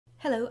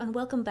Hello and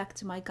welcome back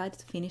to my guide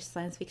to Finnish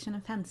science fiction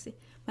and fantasy.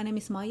 My name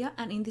is Maija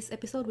and in this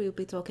episode we will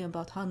be talking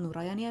about Hannu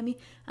Rajaniemi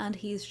and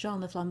his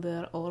Jean le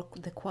Flambeur or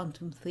the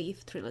Quantum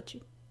Thief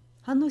trilogy.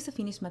 Hannu is a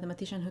Finnish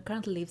mathematician who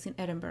currently lives in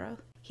Edinburgh.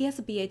 He has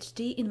a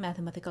PhD in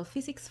mathematical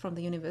physics from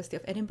the University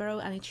of Edinburgh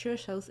and it sure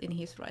shows in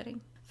his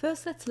writing.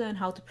 First, let's learn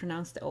how to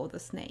pronounce the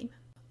author's name.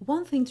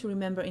 One thing to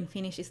remember in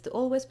Finnish is to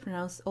always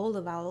pronounce all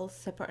the vowels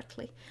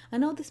separately. I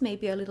know this may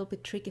be a little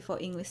bit tricky for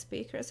English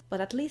speakers,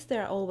 but at least they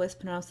are always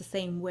pronounced the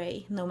same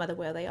way, no matter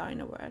where they are in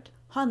a word.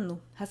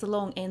 Hannu has a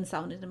long N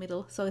sound in the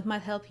middle, so it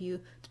might help you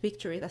to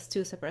picture it as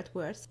two separate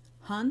words.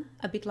 Han,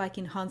 a bit like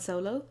in Han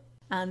Solo,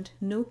 and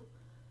Nu.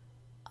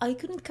 I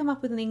couldn't come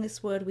up with an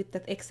English word with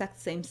that exact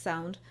same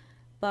sound,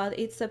 but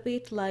it's a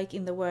bit like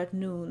in the word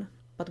noon,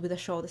 but with a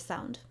shorter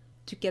sound.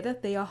 Together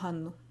they are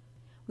Hannu.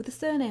 With the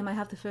surname, I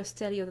have to first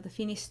tell you that the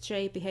Finnish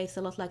J behaves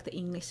a lot like the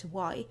English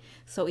Y,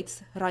 so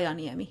it's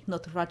Rajaniemi,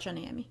 not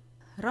Rajaniemi.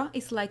 Ra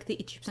is like the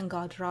Egyptian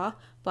god Ra,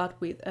 but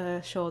with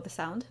a shorter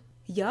sound.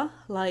 Ja,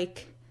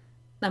 like,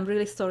 I'm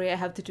really sorry I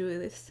have to do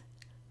this.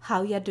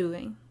 How ya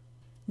doing?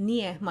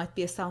 Nie might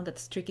be a sound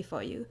that's tricky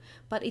for you,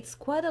 but it's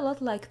quite a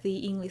lot like the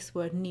English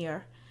word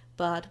near,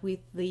 but with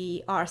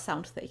the R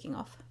sound taking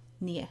off.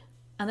 Nie.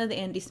 And then the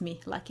end is mi,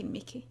 like in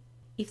Mickey.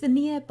 If the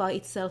nie by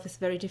itself is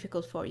very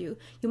difficult for you,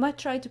 you might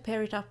try to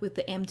pair it up with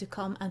the M to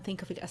come and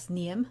think of it as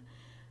niem,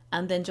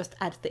 and then just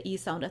add the E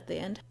sound at the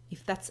end,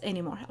 if that's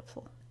any more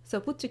helpful. So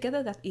put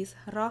together that is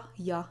ra,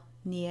 ja,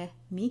 nie,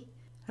 mi,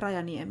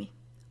 Rajaniemi,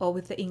 or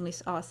with the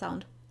English R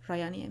sound,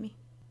 Rajaniemi.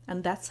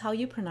 And that's how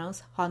you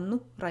pronounce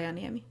Hannu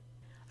Rajaniemi.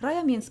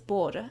 Raja means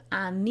border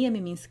and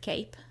niemi means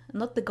cape,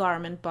 not the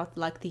garment but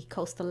like the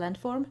coastal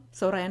landform,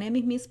 so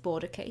Rajaniemi means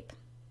border cape.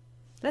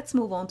 Let's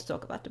move on to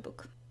talk about the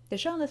book. The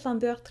Jean le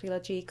Flambeur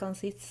trilogy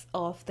consists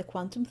of The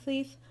Quantum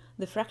Thief,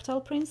 The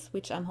Fractal Prince,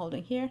 which I'm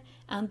holding here,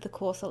 and The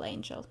Causal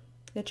Angel.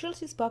 The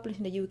trilogy is published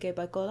in the UK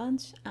by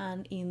Gollancz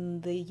and in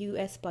the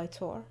US by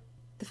Tor.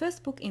 The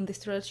first book in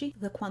this trilogy,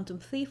 The Quantum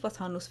Thief, was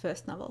Hannu's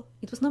first novel.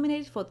 It was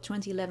nominated for the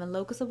 2011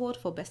 Locus Award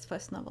for Best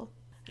First Novel.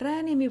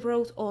 Rajaniemi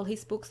wrote all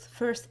his books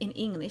first in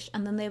English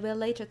and then they were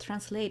later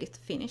translated to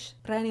Finnish.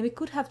 Rajaniemi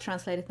could have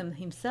translated them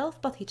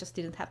himself, but he just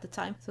didn't have the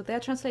time, so they are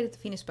translated to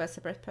Finnish by a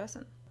separate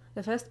person.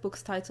 The first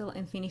book's title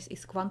in Finnish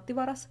is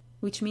Kvanttivaras,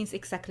 which means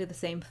exactly the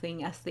same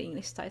thing as the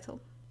English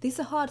title. This is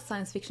a hard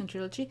science fiction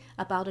trilogy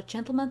about a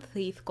gentleman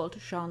thief called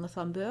Jean le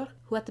Flambeur,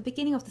 who at the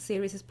beginning of the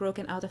series is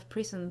broken out of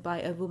prison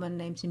by a woman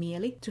named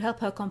Mieli to help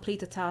her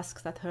complete a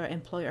task that her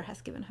employer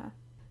has given her.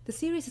 The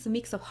series is a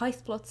mix of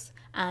heist plots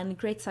and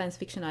great science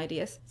fiction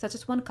ideas, such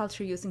as one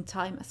culture using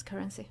time as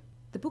currency.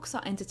 The books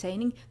are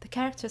entertaining, the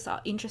characters are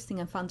interesting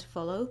and fun to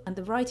follow, and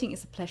the writing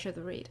is a pleasure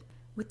to read.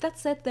 With that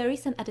said, there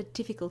is an added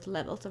difficult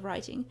level to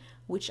writing,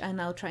 which I'm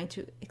now trying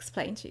to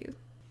explain to you.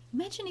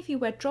 Imagine if you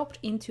were dropped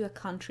into a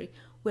country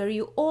where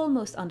you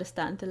almost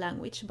understand the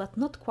language, but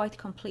not quite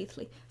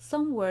completely.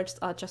 Some words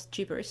are just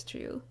gibberish to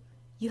you.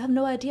 You have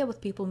no idea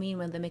what people mean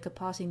when they make a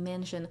passing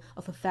mention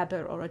of a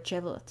fabber or a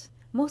javelot.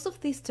 Most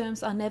of these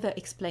terms are never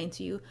explained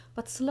to you,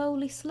 but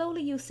slowly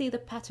you see the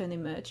pattern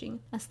emerging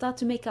and start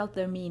to make out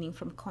their meaning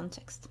from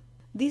context.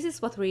 This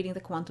is what reading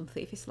The Quantum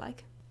Thief is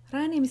like.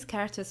 Rajaniemi's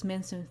characters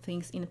mention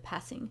things in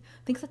passing,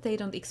 things that they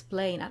don't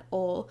explain at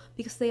all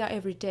because they are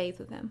everyday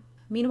to them.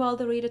 Meanwhile,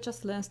 the reader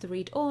just learns to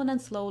read on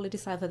and slowly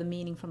decipher the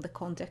meaning from the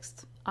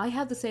context. I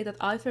have to say that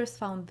I first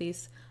found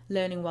this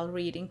learning while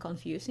reading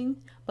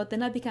confusing, but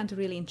then I began to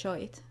really enjoy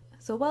it.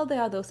 So while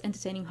there are those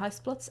entertaining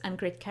heist plots and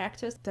great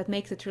characters that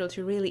make the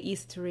trilogy really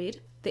easy to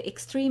read, the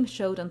extreme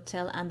show don't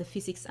tell and the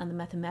physics and the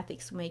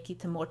mathematics make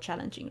it a more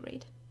challenging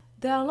read.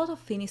 There are a lot of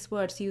Finnish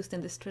words used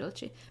in this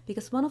trilogy,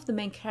 because one of the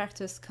main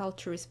characters'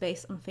 culture is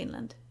based on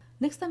Finland.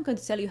 Next I'm going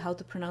to tell you how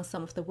to pronounce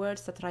some of the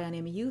words that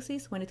Rajaniemi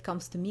uses when it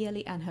comes to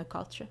Mieli and her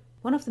culture.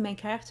 One of the main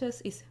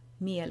characters is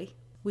Mieli,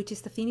 which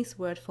is the Finnish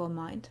word for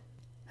mind.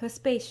 Her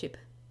spaceship,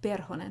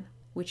 Perhonen,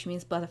 which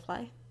means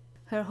butterfly.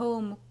 Her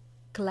home,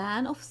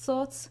 clan of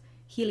sorts,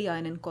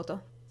 Hiljainen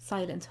koto,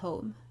 silent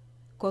home.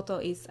 Koto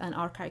is an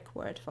archaic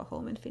word for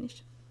home in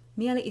Finnish.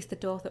 Mieli is the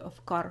daughter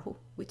of Karhu,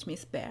 which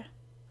means bear.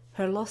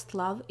 Her lost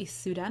love is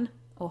Sydän,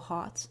 or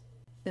heart.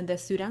 Then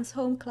there's Sydän's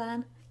home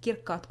clan,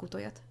 Kirkkaat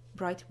kutojat,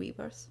 bright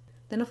weavers.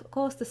 Then of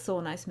course the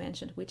sauna is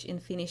mentioned, which in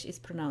Finnish is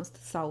pronounced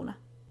sauna.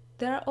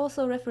 There are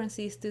also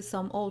references to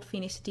some old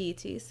Finnish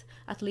deities,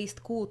 at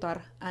least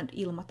Kuutar and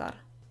Ilmatar.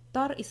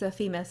 Tar is a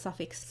female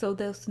suffix, so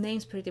those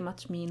names pretty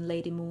much mean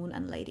Lady Moon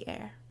and Lady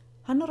Air.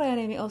 Hannu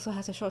Rajaniemi also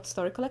has a short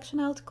story collection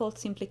out called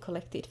Simply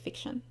Collected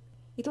Fiction.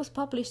 It was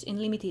published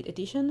in limited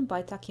edition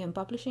by Takion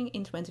Publishing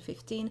in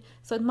 2015,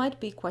 so it might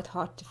be quite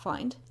hard to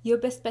find. Your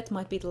best bet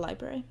might be the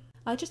library.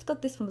 I just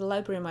got this from the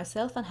library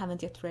myself and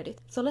haven't yet read it,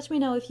 so let me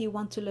know if you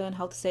want to learn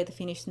how to say the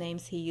Finnish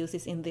names he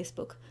uses in this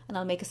book, and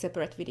I'll make a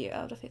separate video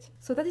out of it.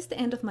 So that is the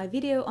end of my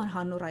video on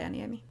Hannu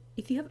Rajaniemi.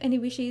 If you have any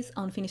wishes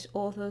on Finnish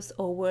authors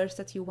or words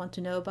that you want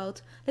to know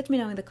about, let me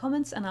know in the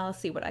comments and I'll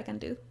see what I can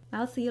do.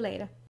 I'll see you later.